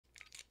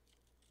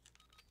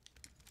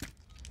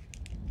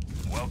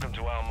Welcome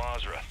to Al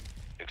Mazrah.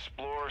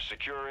 Explore,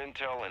 secure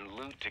intel, and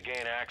loot to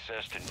gain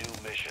access to new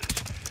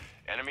missions.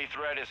 Enemy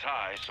threat is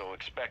high, so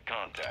expect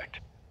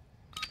contact.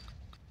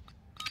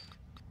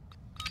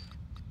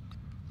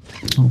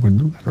 Oh, we're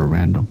doing that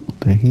random. What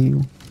the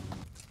hell?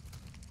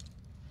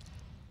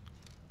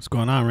 What's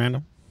going on,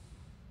 random?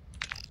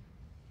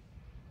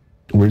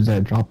 Where's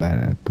that drop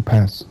at the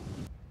pass?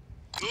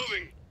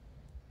 Moving.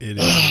 It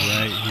is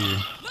right here.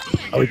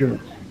 How we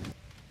doing?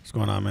 What's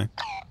going on, man?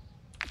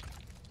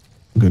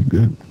 Good,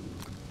 good.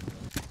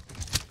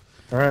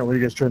 All right, what are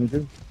you guys trying to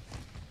do?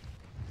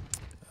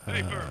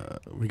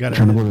 We got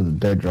Trying to go to the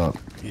dead drop.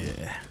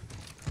 Yeah.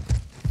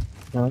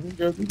 I'm gonna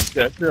go do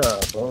that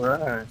job. All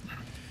right.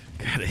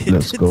 Gotta hit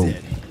Let's the go.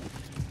 dead.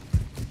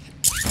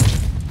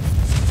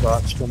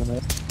 Shots coming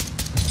up.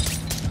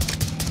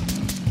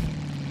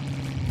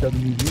 Got a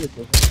new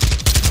vehicle.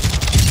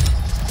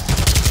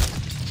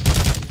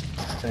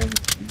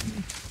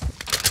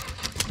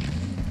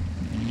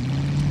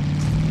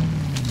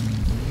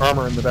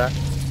 Armor in the back.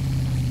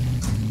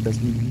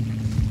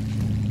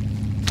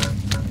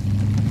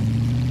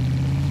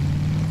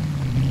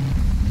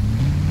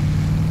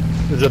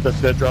 Is that the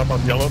dead drop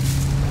on yellow?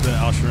 The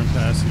Alsharim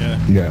Pass, yeah.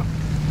 Yeah.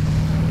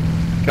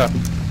 Copy.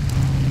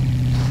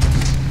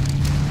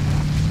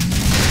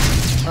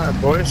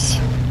 Alright, boys.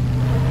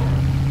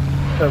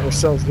 Have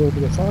ourselves a little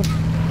bit of fun.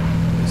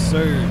 Yes,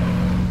 sir.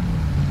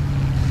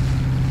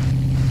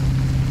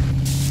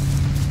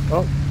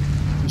 Oh,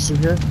 you see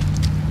here?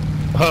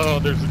 Oh,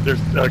 there's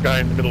a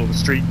guy in the middle of the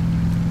street.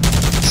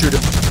 Shoot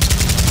him.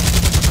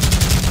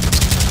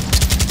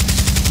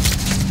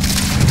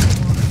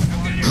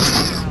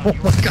 Oh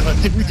my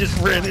god, did we just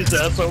ran his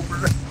ass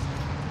over?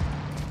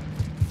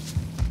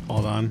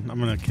 Hold on. I'm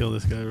gonna kill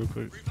this guy real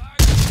quick.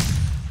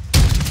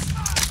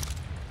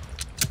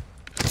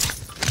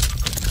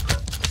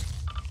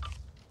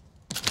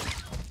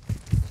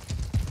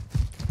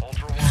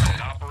 Ultra One,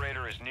 an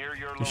operator is near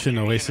your You shouldn't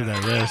have wasted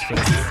that rest.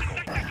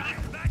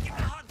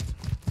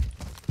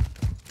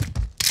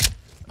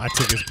 I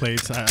took his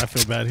plates. I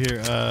feel bad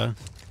here.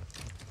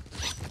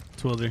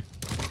 Twilder.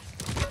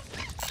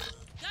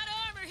 Got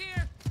armor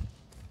here.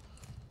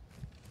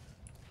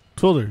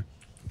 Twilder.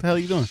 What the hell are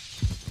you doing?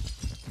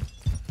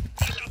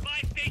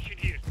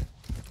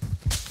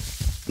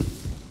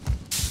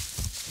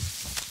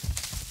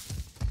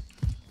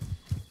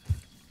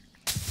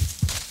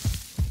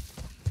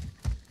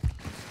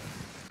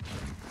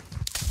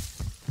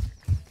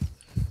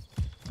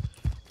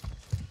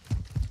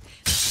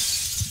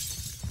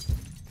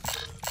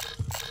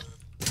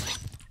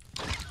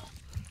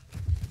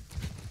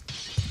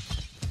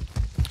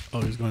 Oh,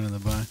 he's going to the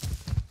buy.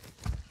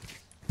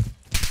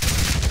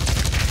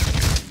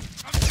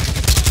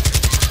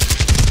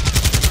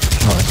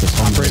 Oh, it's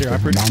just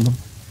Operator. down them.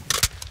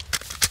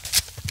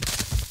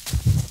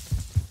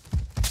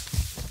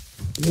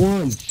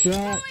 One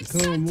shot.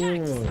 Come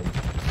on.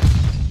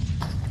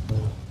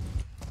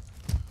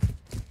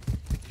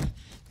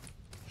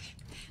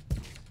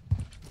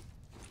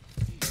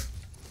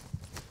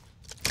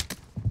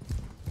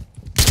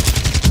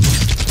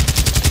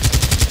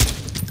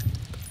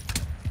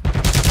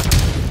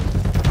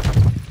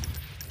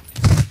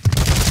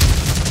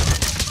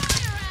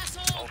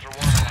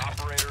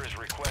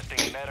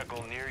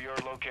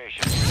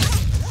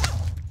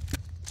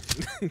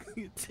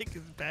 You take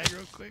his bag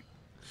real quick.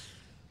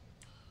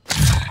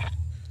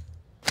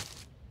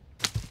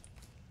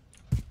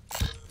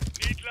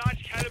 Need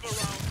large caliber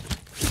rounds.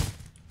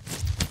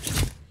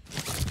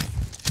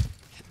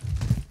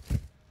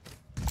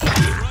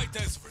 Right,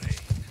 that's free.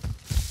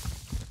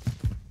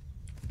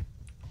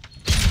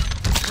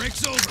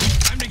 Break's over.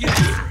 Time to get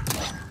after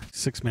it.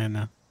 6 man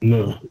now.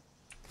 No.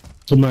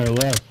 Somebody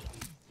left.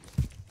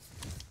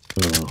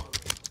 Oh.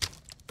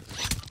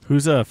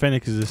 Who's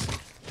Fennec is this?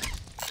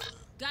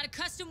 Got a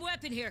custom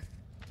weapon here.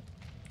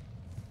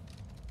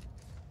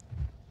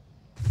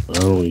 I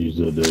don't use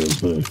that damn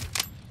thing.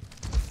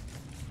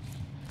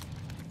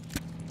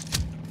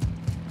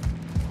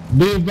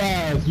 Be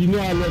advised, you know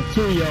I let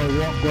 2 of y'all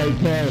walk right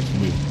past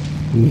me.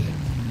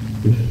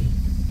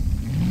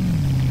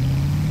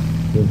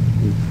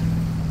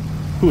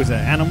 Who is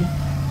that? Animal?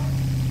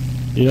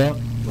 Yep,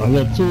 I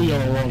let 2 of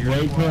y'all walk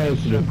right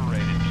past you.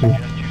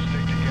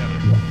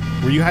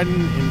 Were you hiding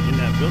in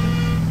that building?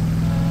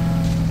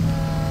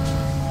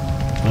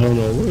 I don't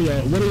know.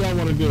 What do y'all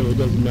want to do? It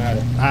doesn't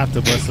matter. I have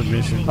to bust a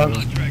mission.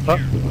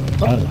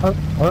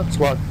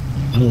 Squad.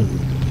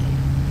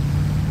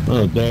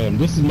 Oh damn,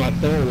 this is my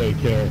throwaway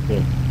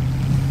character.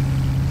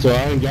 So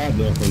I ain't got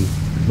nothing.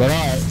 But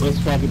alright, let's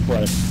fucking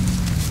play.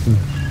 Let's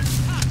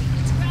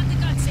grab the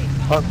gun safe.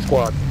 Hunt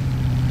squad.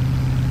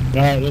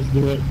 Alright, let's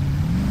do it.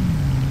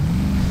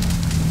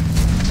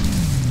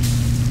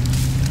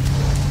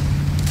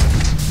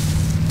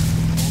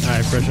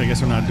 Alright, Fresh, I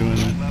guess we're not doing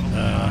it.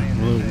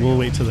 We'll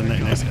wait till the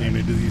next game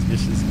to do these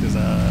missions because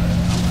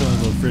I'm feeling a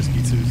little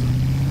frisky too. So.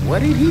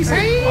 What did he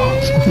say?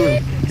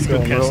 Let's go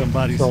catch some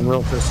bodies. Feeling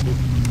real frisky.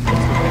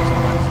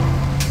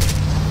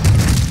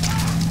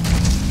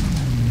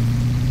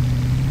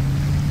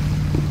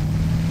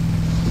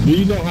 Do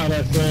you know how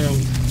that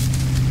sounds?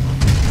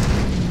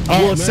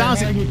 Well, Oh, it man, sounds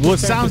how you well. It get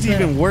sounds stuff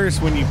to even worse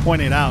when you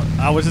point it out.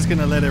 I was just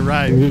gonna let it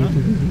ride. You know?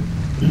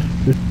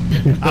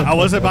 I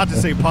was about to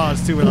say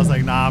pause too, but I was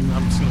like, nah, I'm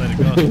just gonna let it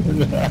go.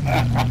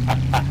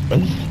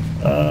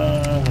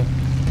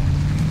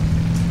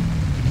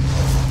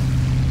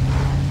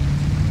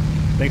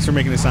 Thanks for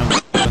making it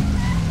sound.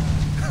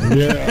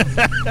 Yeah.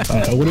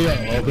 What do you got?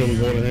 Okay,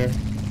 we're going in here.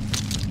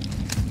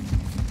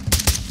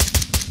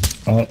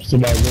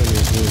 Somebody went in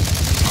here.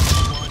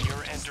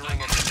 You're entering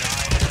a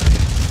denied area.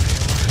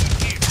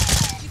 You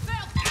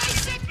fell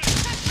basic.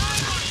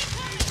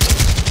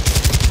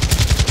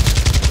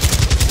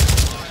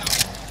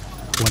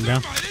 One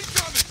down. Right,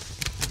 incoming.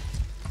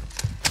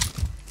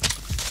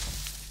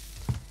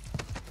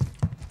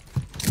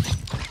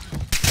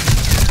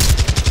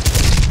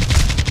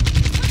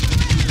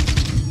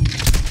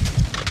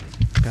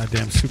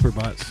 Goddamn super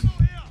bots.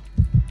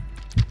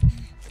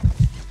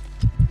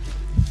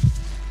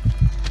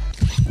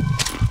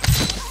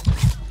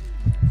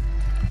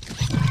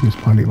 He's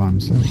probably by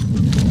himself.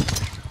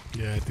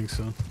 Yeah, I think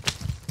so.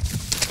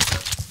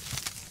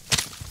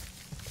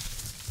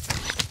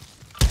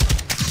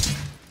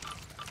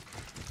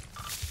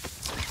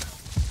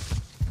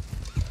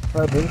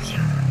 Alright, bitch.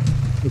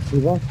 Let's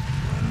move on.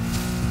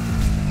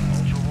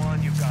 Ultra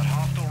One, you've got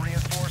hostile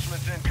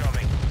reinforcements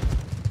incoming.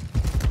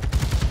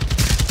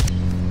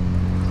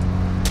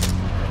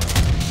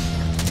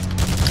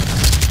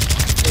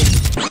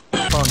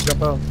 Come on,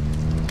 jump out.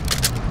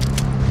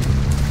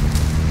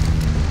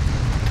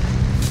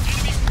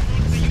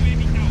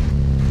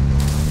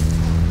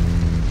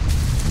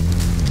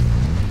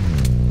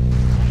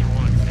 Ultra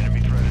One,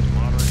 enemy threat is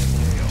moderate in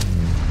scale.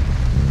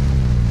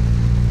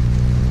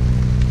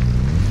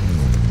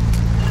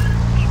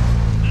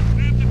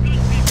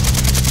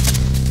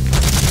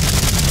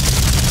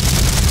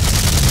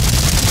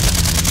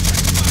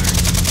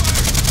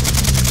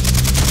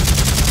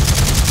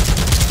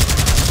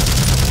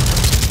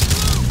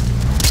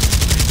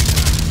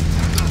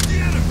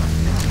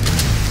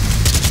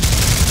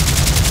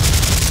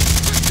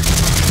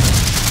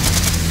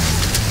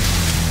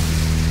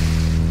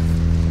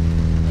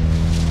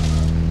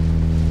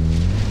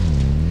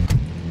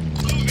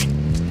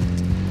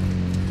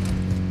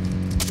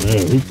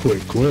 Man, he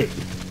quit quick.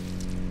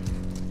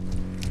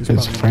 He's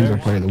His probably friends there.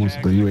 are playing the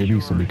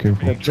UAV, so be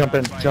careful. Yeah, jump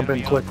in,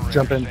 quick.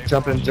 Jump in.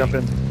 Come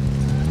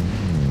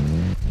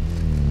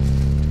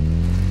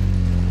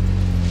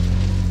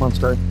on,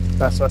 start.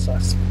 Fast. Ultra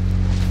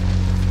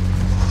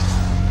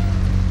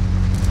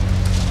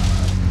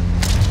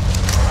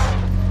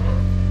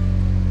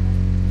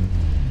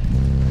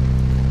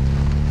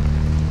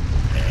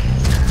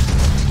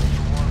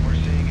One, we're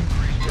seeing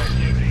increased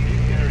activity in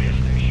the area.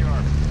 Stay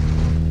sharp.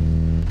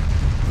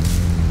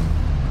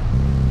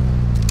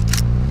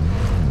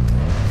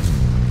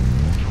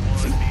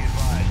 Ultra One, be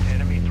advised,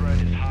 enemy threat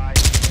is high.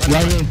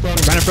 Right in front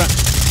of Right in front.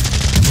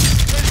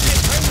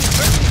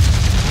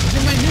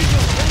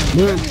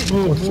 Move.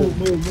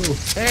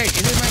 Hey, it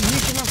is my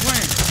mission, my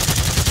friend.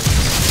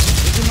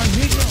 It is my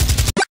mission.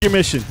 Your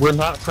mission. We're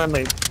not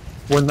friendly.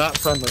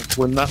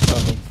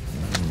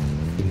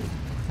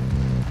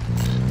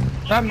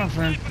 Stop, my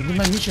friend. It is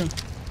my mission.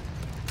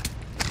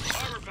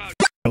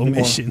 No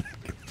mission.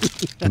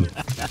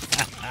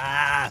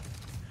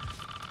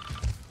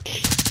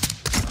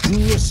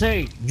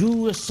 USA.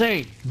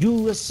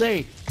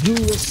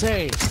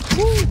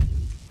 Woo!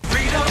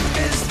 Freedom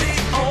is the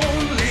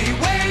only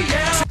way,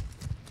 yeah.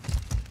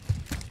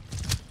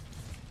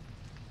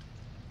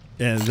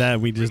 Yeah, that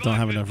we just don't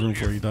have enough room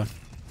for you, dog.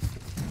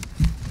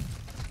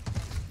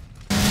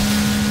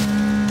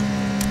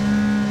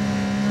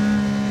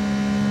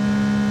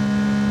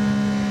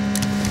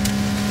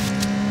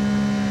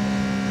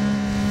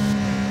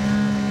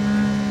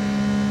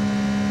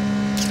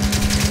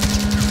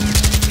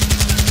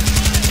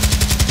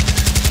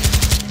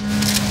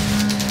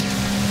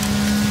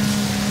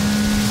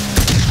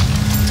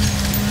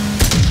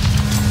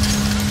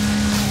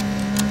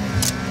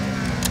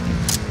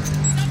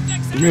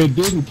 It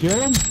didn't kill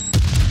him?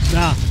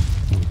 Nah.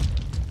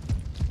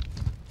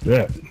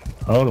 Yeah.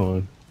 Hold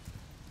on.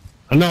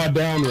 I know I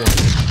downed one.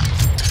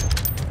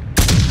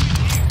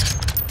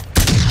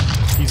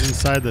 He's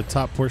inside the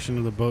top portion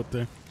of the boat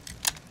there.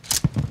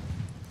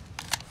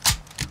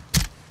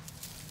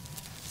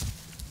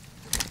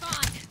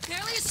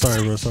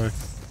 Sorry, bro. Sorry.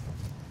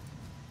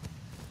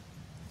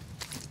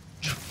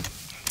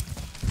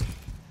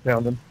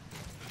 Downed him.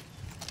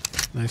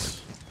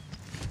 Nice.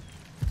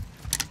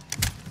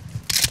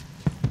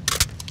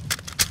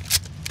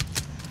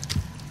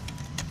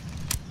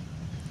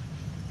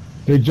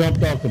 They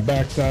jumped off the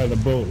backside of the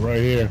boat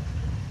right here.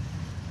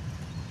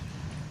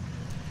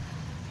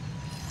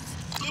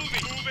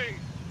 Moving.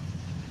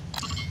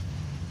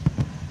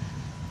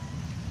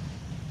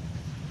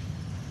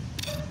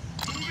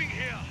 Moving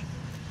here.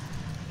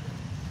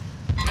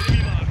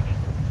 Enemy marked.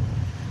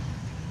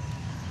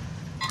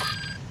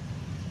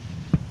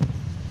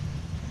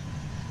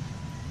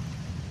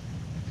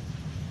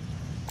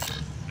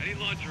 I need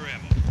launcher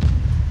ammo.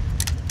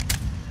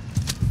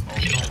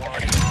 Ultra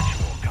One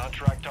actual.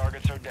 Contract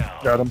targets are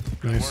down. Got him.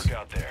 Good Nice. work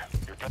out there.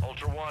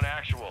 Ultra One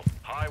actual.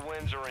 High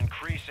winds are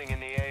increasing in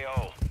the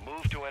AO.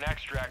 Move to an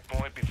extract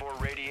point before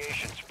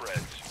radiation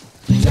spreads.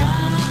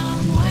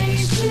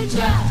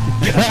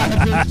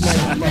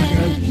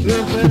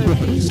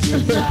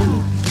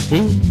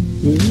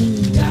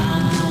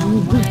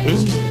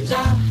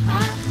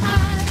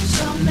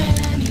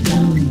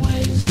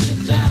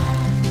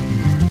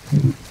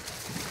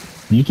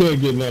 You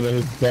can't get none of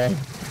his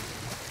stuff.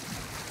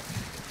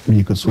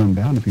 You could swim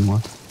down if you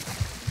want.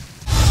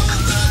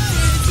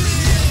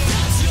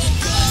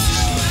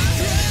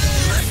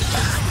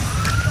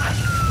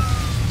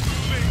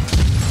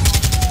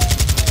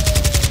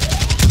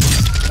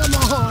 Come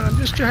on, I'm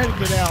just trying to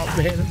get out,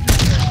 man.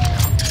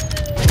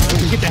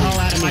 Get the hell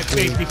out of my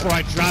face before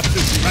I drop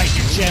this right in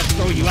your chest,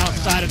 throw you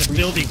outside of the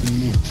building,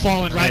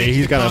 falling right Hey, into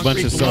he's the got a bunch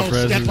concrete of below,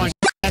 self-res. step on your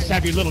ass,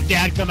 have your little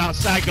dad come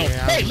outside, go,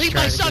 hey, leave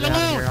my son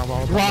alone.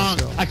 Wrong.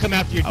 I come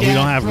after your dad, We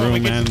don't have throw him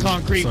room, against the man.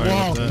 concrete Sorry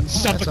wall, about that.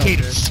 suffocate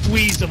him,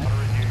 squeeze him.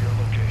 Review your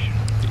location.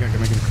 Think I can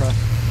make it across?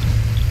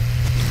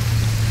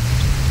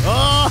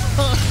 Oh!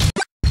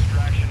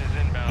 Extraction is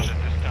inbound at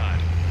this time.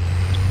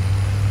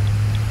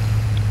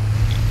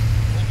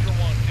 Ultra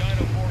One,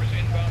 Dino 4 is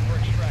inbound for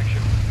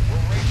extraction.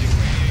 We're raising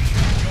radiation.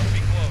 It's gonna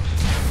be close.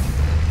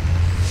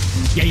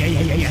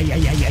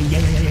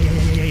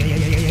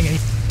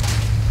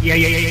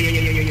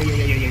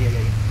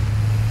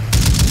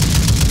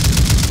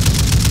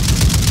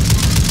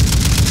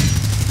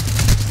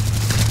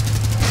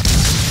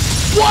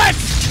 What?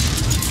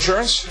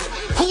 Insurance?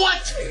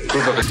 What?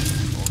 Proof of it.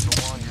 Ultra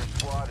One, your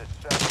squad is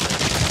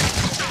separated.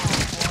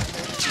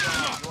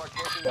 You are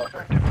taking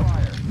effective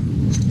fire.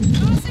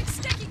 Tossing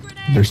sticky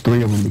grenade. There's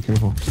 3 of them, be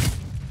careful.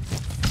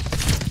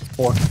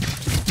 4.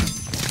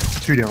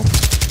 2 down. Ultra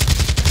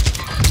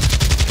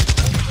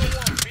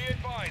One, be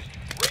advised.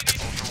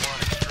 Ultra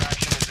One,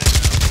 extraction is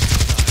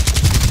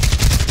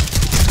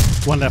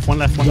inbound. One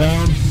left.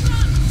 Down.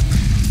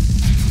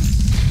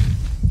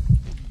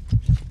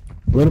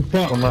 Where the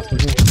fuck? One left in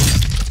here.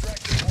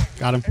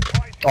 Got him.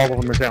 All of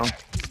them are down.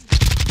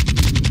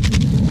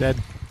 Dead.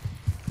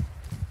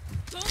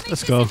 Don't make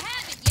Let's this go. a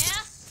habit,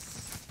 yeah?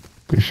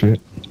 Good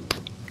shit.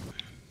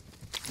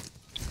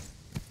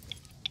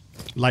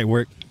 Light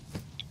work.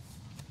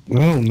 I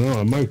don't know.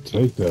 I might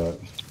take that.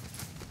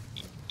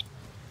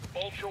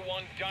 Ultra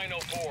One, Dino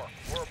 4.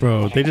 We're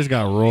Bro, they just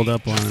got rolled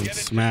up on and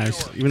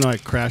smashed. Even though I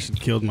crashed and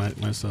killed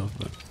myself.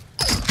 But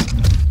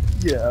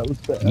Yeah, it was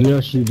bad.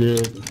 Yes, you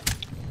did.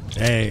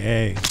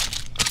 hey.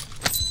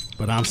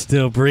 But I'm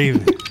still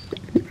breathing.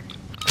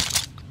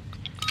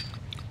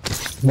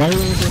 Why you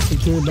want that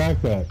secure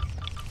backpack?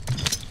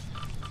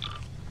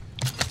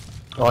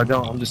 Oh, I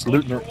don't. I'm just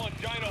looting it. One,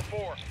 Dino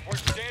 4. We're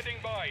standing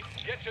by.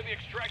 Get to the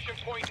extraction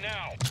point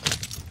now.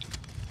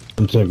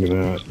 I'm checking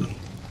it out.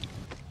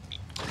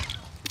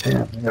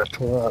 Damn, I got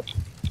tore up.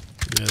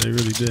 Yeah, they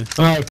really did.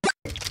 Alright.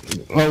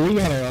 Oh, we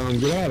gotta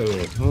get out of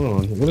here. Hold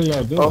on. What are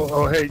y'all doing?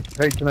 Oh, hey,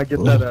 can I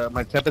get that,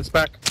 my Tempest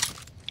back?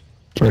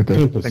 It's right there.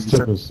 Tempest, Thank you,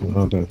 sir. Tempest.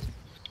 Okay.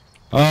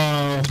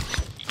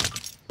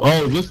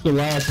 Oh, this is the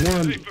last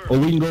one. Or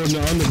we can go in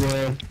the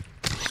underground.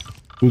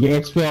 We can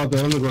expel out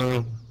the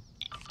underground.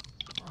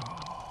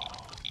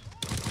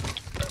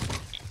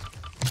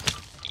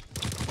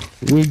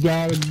 We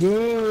gotta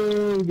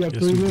go. We got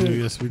Yes, 3 we do. minutes.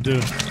 Yes, we do.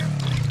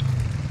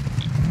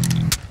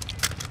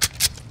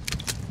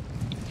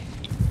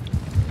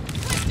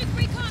 Plastic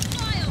recon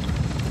file.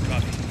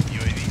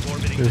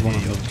 There's one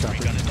on the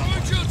chopper.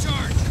 Drill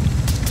charge.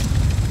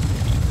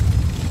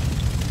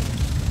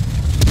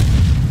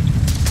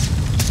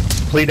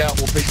 Bleed out,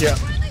 we'll pick you up.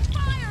 Friendly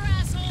fire,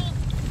 asshole.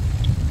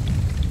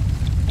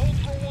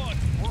 Ultra One,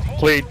 we're holding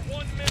Plead. for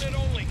 1 minute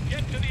only. Get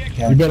to the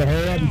extraction. You better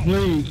hurry up and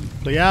please.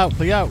 Play out.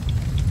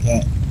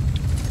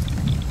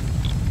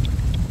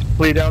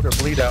 Bleed out or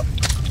bleed out.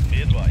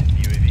 Be advised,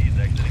 UAV is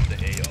exiting the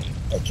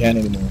AO. I can't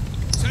anymore.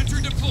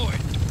 Sentry deployed.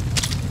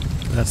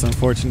 That's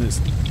unfortunate.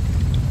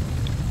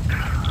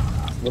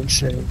 No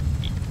shame.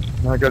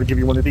 Now I gotta give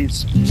you one of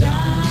these.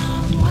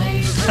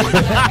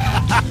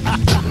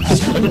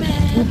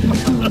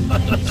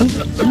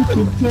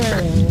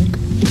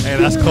 Hey,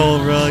 that's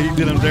cold, bro. You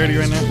did them dirty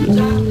right now.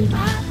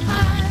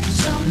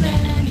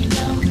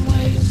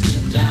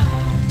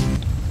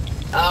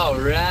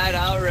 Alright.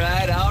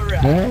 Alright.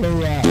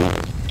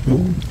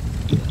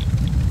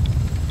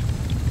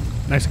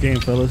 Nice game,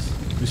 fellas.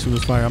 This shit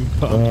was fire. I'm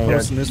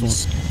posting this one.